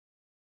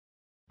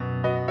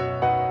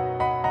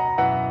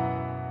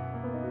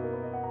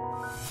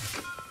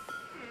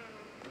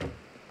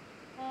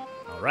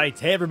Alright,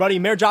 hey everybody,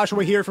 Mayor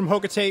Joshua here from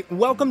Hokate.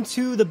 Welcome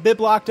to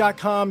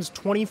TheBitBlock.com's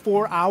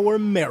 24-hour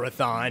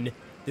marathon.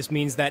 This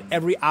means that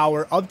every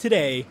hour of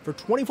today, for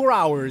 24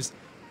 hours,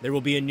 there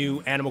will be a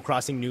new Animal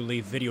Crossing New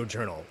Leaf video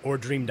journal, or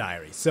dream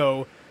diary.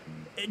 So,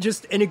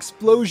 just an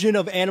explosion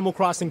of Animal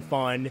Crossing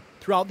fun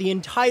throughout the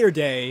entire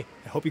day.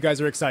 I hope you guys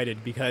are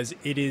excited, because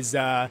it is,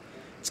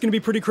 it's gonna be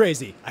pretty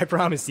crazy, I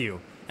promise you.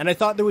 And I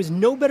thought there was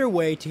no better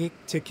way to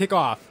kick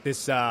off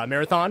this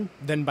marathon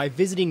than by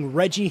visiting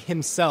Reggie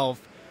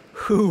himself,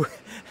 who,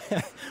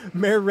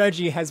 Mayor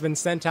Reggie has been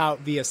sent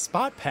out via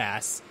Spot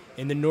Pass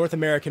in the North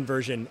American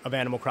version of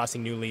Animal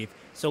Crossing New Leaf.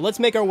 So let's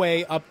make our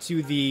way up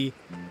to the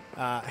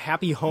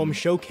Happy Home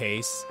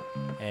Showcase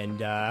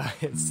and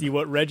see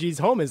what Reggie's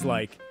home is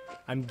like.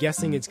 I'm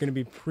guessing it's going to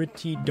be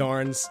pretty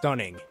darn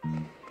stunning.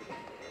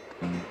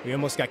 We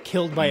almost got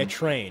killed by a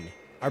train.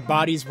 Our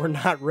bodies were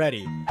not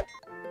ready.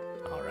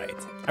 Alright.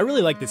 I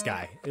really like this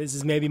guy. This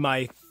is maybe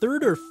my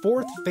third or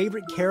fourth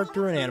favorite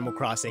character in Animal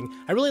Crossing.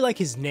 I really like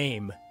his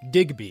name,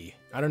 Digby.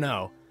 I don't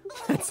know.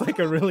 That's like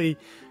a really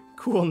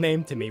cool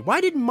name to me.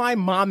 Why didn't my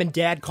mom and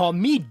dad call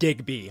me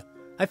Digby?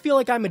 I feel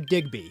like I'm a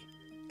Digby.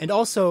 And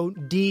also,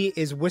 D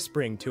is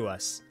whispering to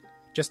us,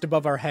 just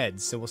above our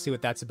heads, so we'll see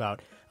what that's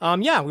about.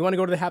 Yeah, we want to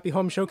go to the Happy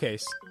Home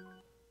Showcase.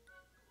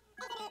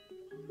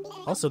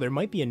 Also, there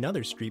might be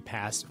another street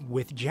pass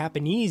with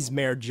Japanese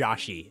Mayor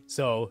Joshi,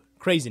 so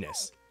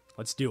craziness.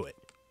 Let's do it.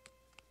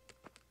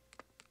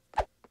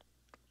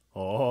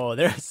 Oh,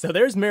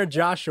 there's Mayor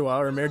Joshua,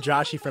 or Mayor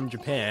Joshi from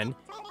Japan.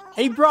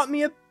 And he brought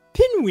me a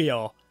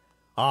pinwheel.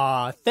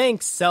 Aw,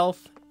 thanks,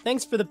 self.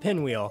 Thanks for the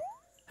pinwheel.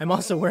 I'm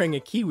also wearing a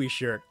Kiwi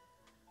shirt.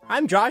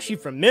 I'm Joshi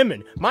from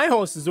Mimmin. My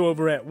house is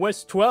over at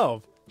West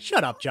 12.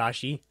 Shut up,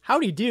 Joshi.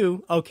 Howdy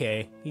do.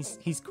 Okay,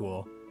 he's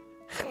cool.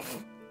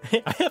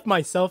 I have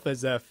myself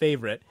as a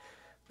favorite.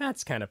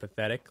 That's kind of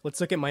pathetic.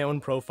 Let's look at my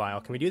own profile.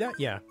 Can we do that?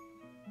 Yeah.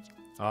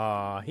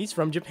 He's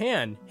from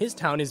Japan. His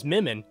town is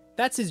Mimmin.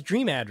 That's his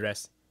dream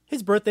address.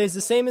 His birthday is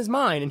the same as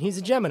mine, and he's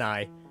a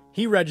Gemini.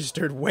 He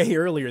registered way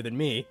earlier than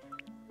me.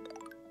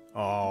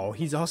 Oh,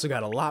 he's also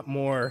got a lot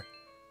more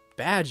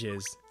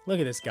badges.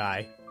 Look at this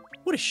guy.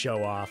 What a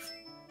show-off.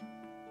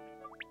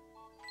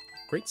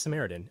 Great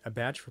Samaritan, a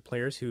badge for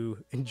players who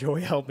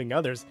enjoy helping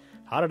others.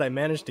 How did I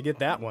manage to get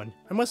that one?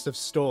 I must have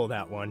stole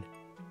that one.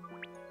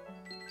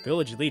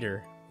 Village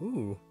leader.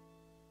 Ooh.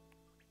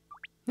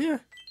 Yeah,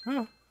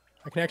 oh,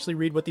 I can actually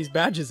read what these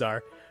badges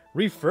are.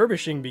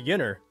 Refurbishing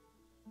beginner.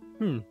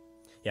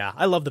 Yeah,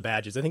 I love the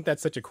badges. I think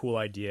that's such a cool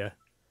idea.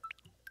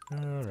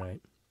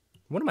 Alright.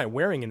 What am I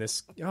wearing in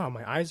this? Oh,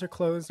 my eyes are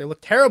closed. I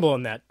look terrible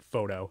in that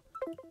photo.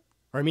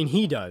 Or, I mean,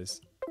 he does.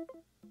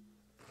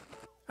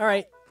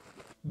 Alright.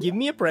 Give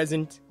me a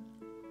present.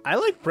 I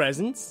like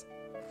presents.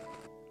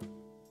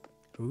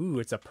 Ooh,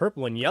 it's a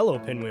purple and yellow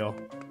pinwheel.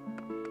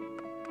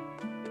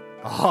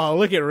 Oh,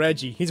 look at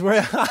Reggie. He's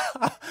wearing...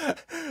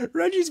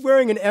 Reggie's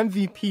wearing an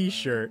MVP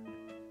shirt.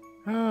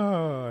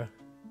 Oh.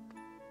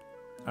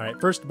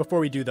 Alright, first, before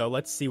we do, though,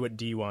 let's see what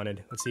Dee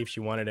wanted. Let's see if she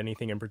wanted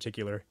anything in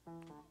particular.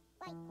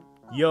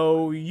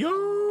 Yo,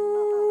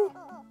 yo!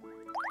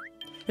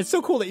 It's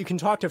so cool that you can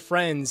talk to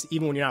friends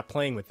even when you're not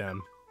playing with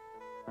them.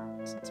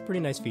 It's a pretty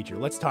nice feature.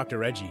 Let's talk to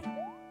Reggie.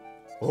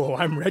 Oh,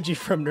 I'm Reggie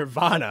from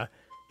Nirvana.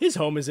 His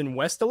home is in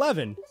West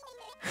 11.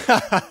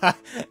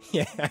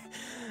 Yeah,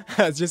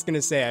 I was just gonna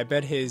say, I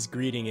bet his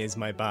greeting is,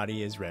 my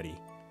body is ready.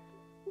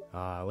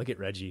 Look at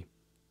Reggie.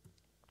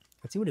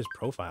 Let's see what his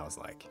profile is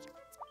like.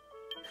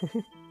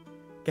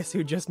 Guess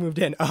who just moved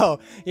in? Oh,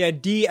 yeah,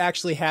 Dee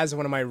actually has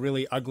one of my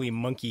really ugly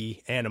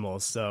monkey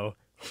animals, so...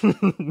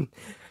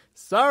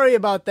 Sorry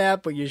about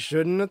that, but you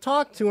shouldn't have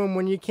talked to him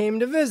when you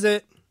came to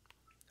visit.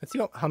 Let's see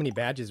how many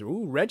badges...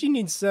 Ooh, Reggie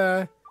needs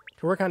to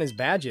work on his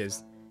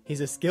badges. He's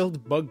a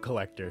skilled bug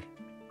collector.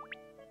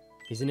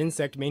 He's an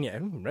insect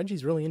maniac. Ooh,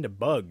 Reggie's really into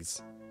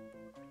bugs.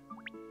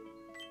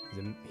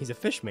 He's a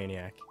fish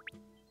maniac.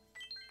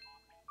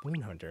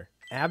 Boon hunter.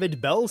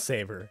 Avid bell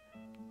saver.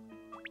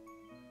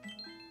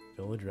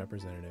 Village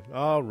representative.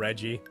 Oh,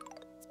 Reggie.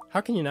 How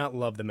can you not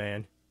love the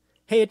man?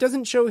 Hey, it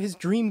doesn't show his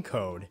dream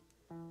code.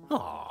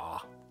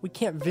 Aww. We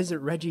can't visit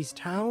Reggie's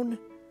town?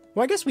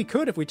 Well, I guess we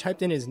could if we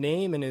typed in his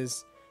name and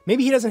his...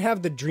 Maybe he doesn't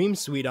have the dream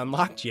suite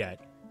unlocked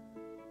yet.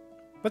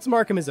 Let's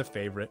mark him as a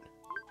favorite.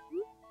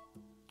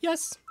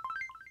 Yes.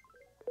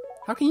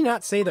 How can you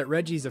not say that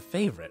Reggie's a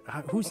favorite?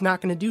 Who's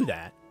not going to do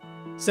that?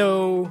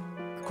 So,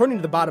 according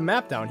to the bottom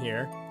map down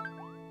here,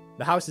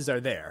 the houses are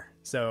there.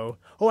 So,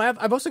 oh,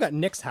 I've also got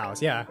Nick's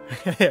house, yeah.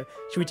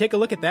 Should we take a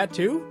look at that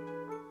too?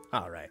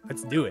 Alright,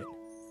 let's do it.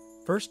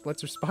 First,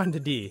 let's respond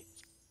to D.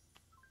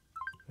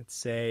 Let's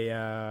say,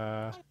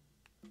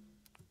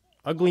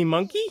 Ugly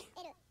monkey?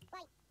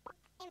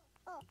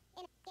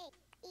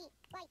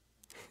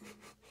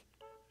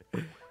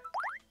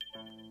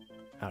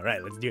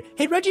 Alright, let's do it.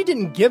 Hey, Reggie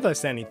didn't give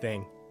us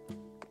anything.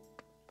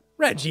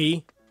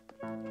 Reggie?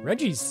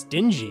 Reggie's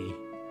stingy.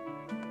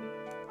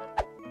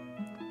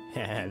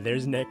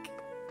 There's Nick.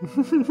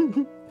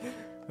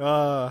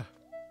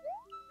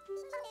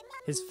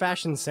 His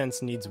fashion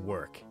sense needs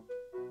work.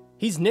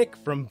 He's Nick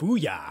from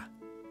Booyah.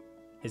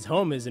 His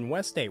home is in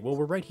West State. Well,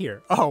 we're right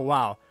here. Oh,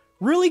 wow.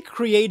 Really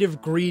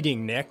creative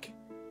greeting, Nick.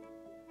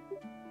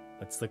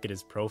 Let's look at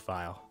his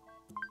profile.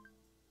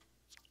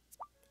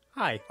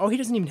 Hi. Oh, he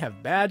doesn't even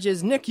have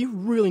badges. Nick, you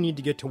really need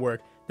to get to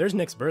work. There's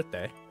Nick's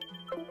birthday.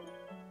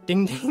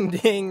 Ding, ding,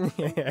 ding.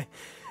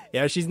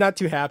 Yeah, she's not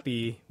too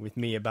happy with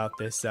me about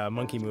this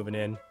monkey moving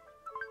in.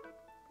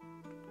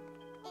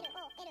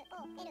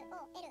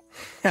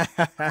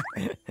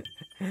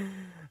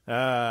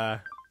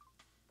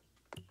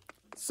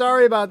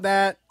 Sorry about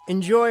that.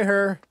 Enjoy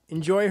her.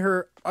 Enjoy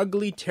her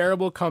ugly,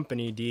 terrible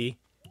company, D.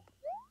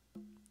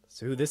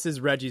 So this is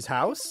Reggie's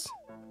house.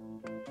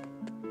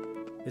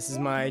 This is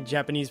my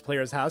Japanese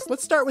player's house.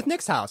 Let's start with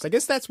Nick's house. I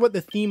guess that's what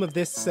the theme of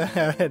this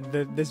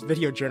this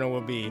video journal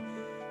will be.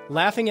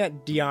 Laughing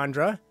at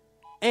Deandra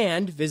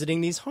and visiting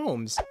these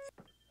homes.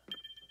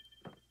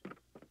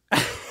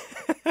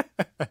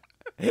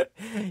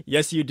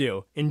 Yes, you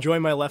do. Enjoy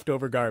my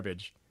leftover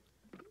garbage.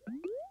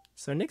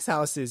 So Nick's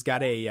house has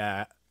got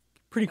a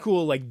pretty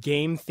cool like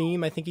game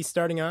theme I think he's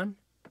starting on.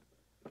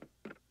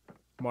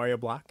 Mario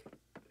block.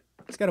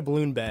 He's got a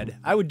balloon bed.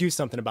 I would do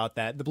something about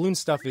that. The balloon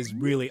stuff is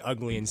really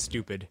ugly and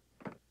stupid.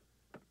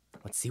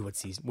 Let's see what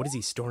is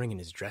he storing in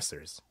his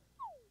dressers?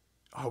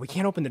 Oh, we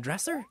can't open the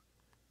dresser?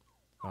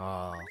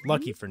 Oh,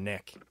 lucky for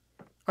Nick.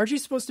 Aren't you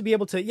supposed to be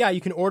able to... Yeah,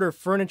 you can order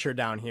furniture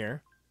down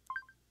here.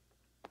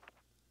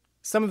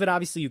 Some of it,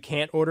 obviously, you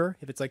can't order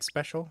if it's, like,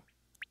 special.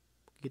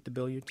 Get the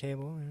billiard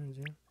table.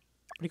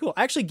 Pretty cool.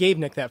 I actually gave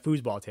Nick that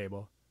foosball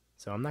table,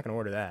 so I'm not going to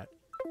order that.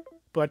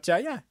 But,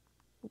 yeah.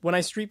 When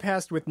I street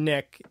passed with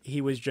Nick,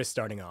 he was just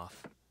starting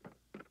off.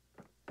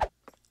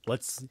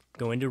 Let's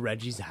go into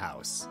Reggie's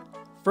house.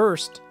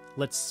 First,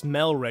 let's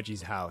smell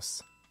Reggie's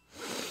house.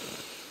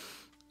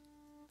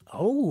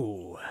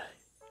 Oh,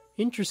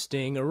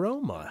 interesting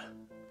aroma.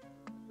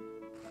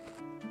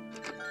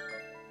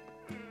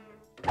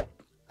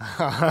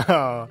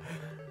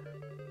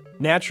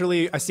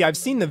 Naturally, I've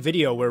seen the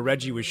video where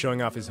Reggie was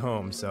showing off his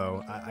home,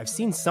 so I've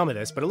seen some of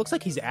this, but it looks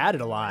like he's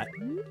added a lot.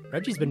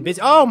 Reggie's been busy.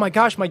 Oh my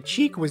gosh, my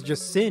cheek was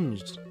just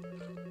singed.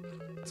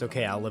 It's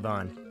okay, I'll live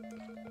on.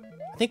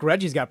 I think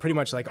Reggie's got pretty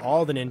much like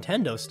all the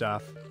Nintendo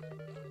stuff.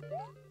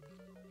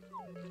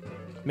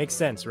 Makes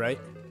sense, right?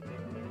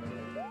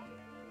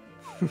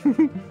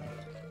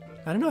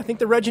 I don't know, I think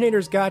the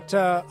Reginator's got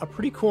a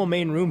pretty cool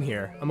main room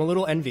here. I'm a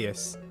little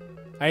envious.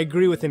 I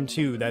agree with him,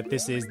 too, that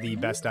this is the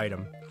best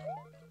item.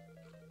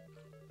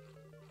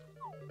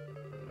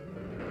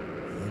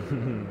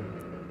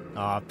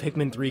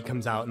 Pikmin 3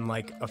 comes out in,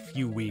 like, a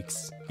few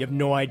weeks. You have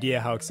no idea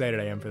how excited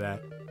I am for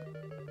that.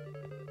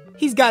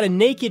 He's got a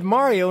naked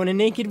Mario and a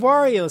naked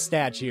Wario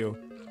statue.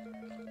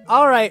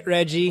 All right,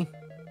 Reggie.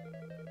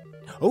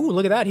 Oh,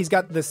 look at that. He's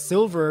got the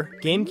silver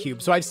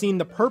GameCube. So I've seen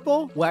the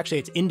purple. Well, actually,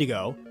 it's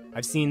indigo.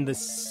 I've seen the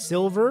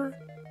silver,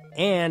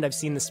 and I've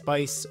seen the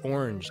spice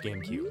orange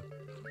GameCube.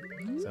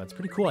 So it's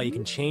pretty cool how you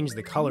can change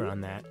the color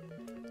on that.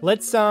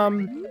 Let's go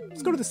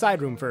to the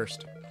side room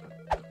first.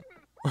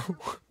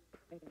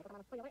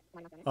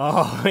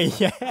 Oh,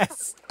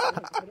 yes.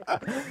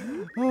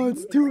 Oh,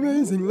 it's too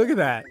amazing. Look at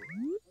that.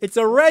 It's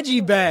a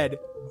Reggie bed.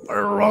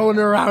 We're rolling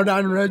around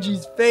on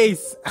Reggie's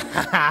face.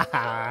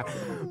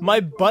 My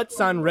butt's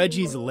on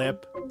Reggie's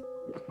lip.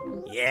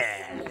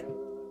 Yeah.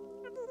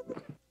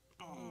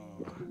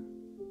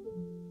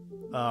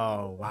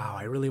 Oh, wow.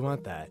 I really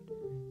want that.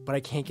 But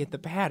I can't get the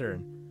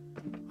pattern.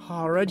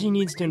 Oh, Reggie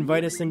needs to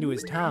invite us into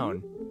his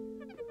town.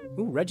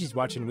 Ooh, Reggie's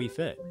watching Wii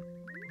Fit.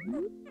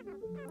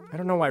 I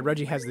don't know why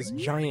Reggie has this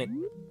giant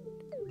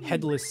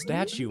headless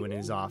statue in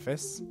his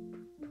office.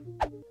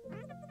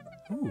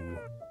 Ooh.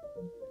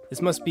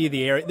 This must be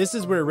the area. This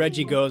is where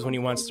Reggie goes when he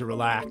wants to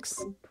relax.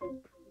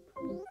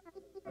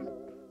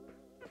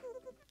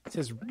 It's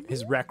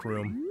his rec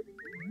room.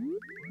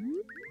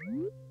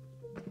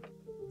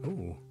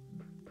 Ooh.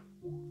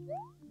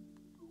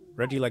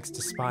 Reggie likes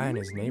to spy on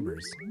his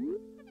neighbors.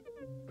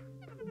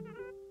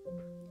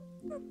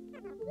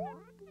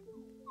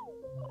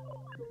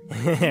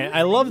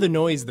 I love the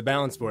noise the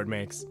balance board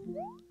makes.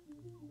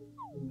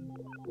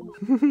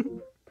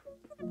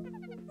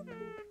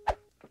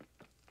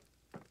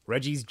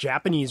 Reggie's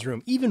Japanese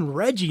room. Even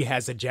Reggie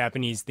has a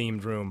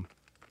Japanese-themed room.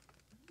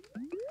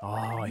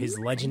 Oh, his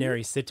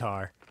legendary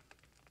sitar.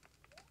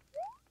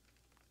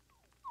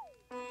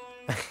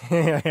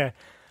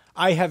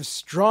 I have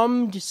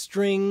strummed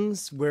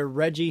strings where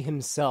Reggie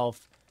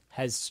himself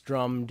has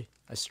strummed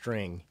a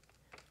string.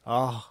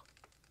 Oh.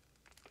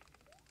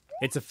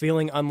 It's a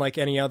feeling unlike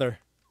any other.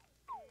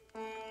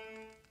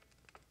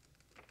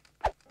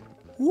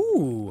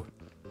 Ooh.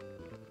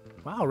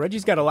 Wow,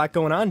 Reggie's got a lot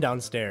going on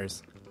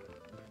downstairs.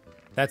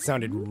 That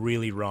sounded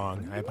really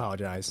wrong. I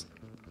apologize.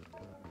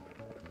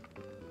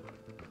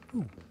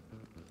 Ooh.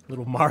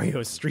 Little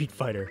Mario Street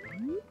Fighter.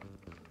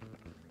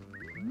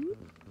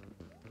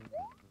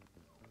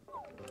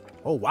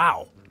 Oh,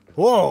 wow.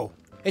 Whoa.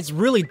 It's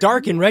really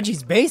dark in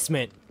Reggie's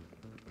basement.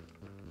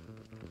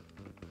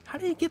 How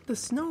did he get the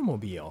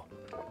snowmobile?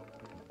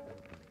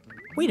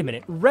 Wait a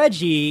minute.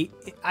 Reggie,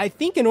 I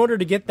think in order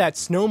to get that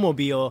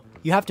snowmobile,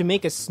 you have to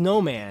make a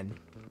snowman.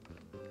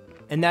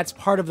 and that's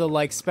part of the,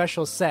 like,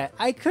 special set.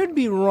 I could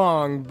be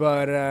wrong,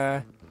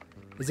 but,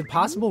 is it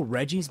possible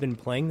Reggie's been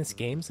playing this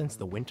game since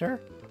the winter?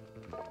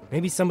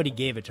 Maybe somebody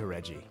gave it to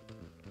Reggie.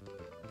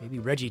 Maybe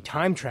Reggie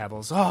time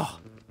travels. Oh,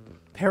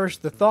 perish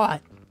the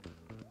thought.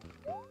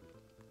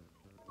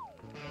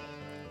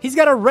 He's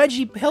got a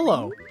Reggie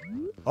pillow.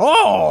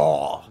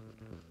 Oh!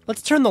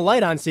 Let's turn the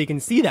light on so you can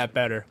see that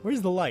better.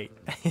 Where's the light?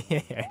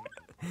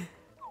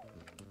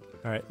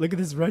 Alright, look at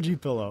this Reggie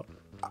pillow.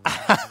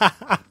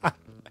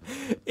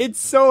 It's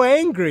so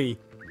angry.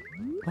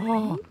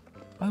 Oh,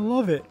 I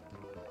love it.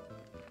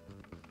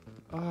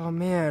 Oh,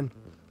 man.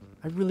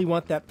 I really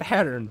want that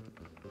pattern.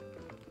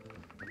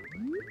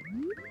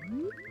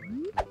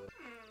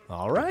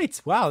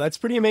 Alright, wow, that's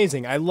pretty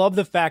amazing. I love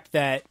the fact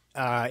that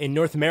in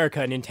North America,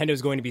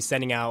 Nintendo's going to be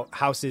sending out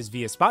houses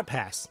via Spot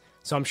Pass.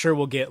 So I'm sure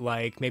we'll get,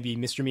 like, maybe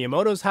Mr.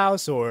 Miyamoto's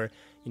house or,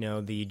 you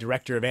know, the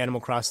director of Animal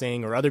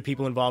Crossing or other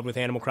people involved with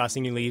Animal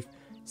Crossing New Leaf.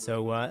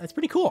 So that's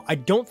pretty cool. I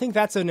don't think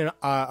that's an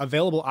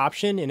available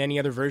option in any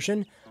other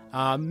version.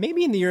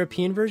 Maybe in the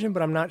European version,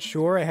 but I'm not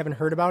sure. I haven't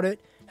heard about it.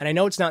 And I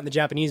know it's not in the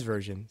Japanese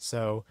version.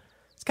 So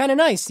it's kind of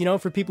nice, you know,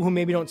 for people who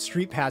maybe don't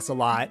Street Pass a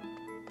lot.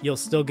 You'll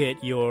still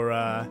get your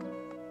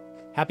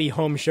Happy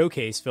Home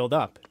Showcase filled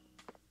up.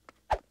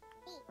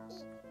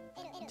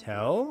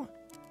 Tell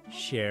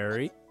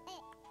Sherry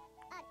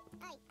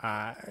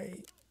I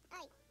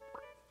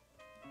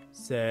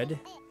said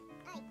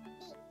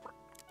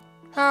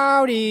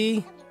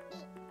howdy.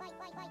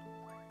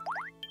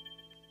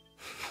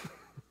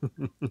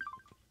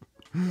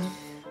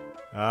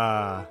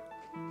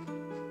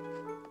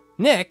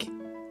 Nick?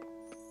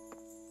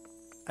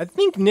 I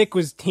think Nick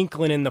was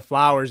tinkling in the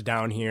flowers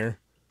down here.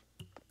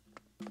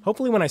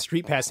 Hopefully when I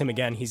Street Pass him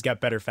again, he's got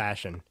better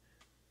fashion.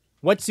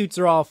 Wetsuits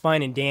are all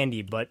fine and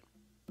dandy, but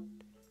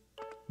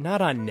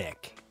not on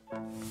Nick.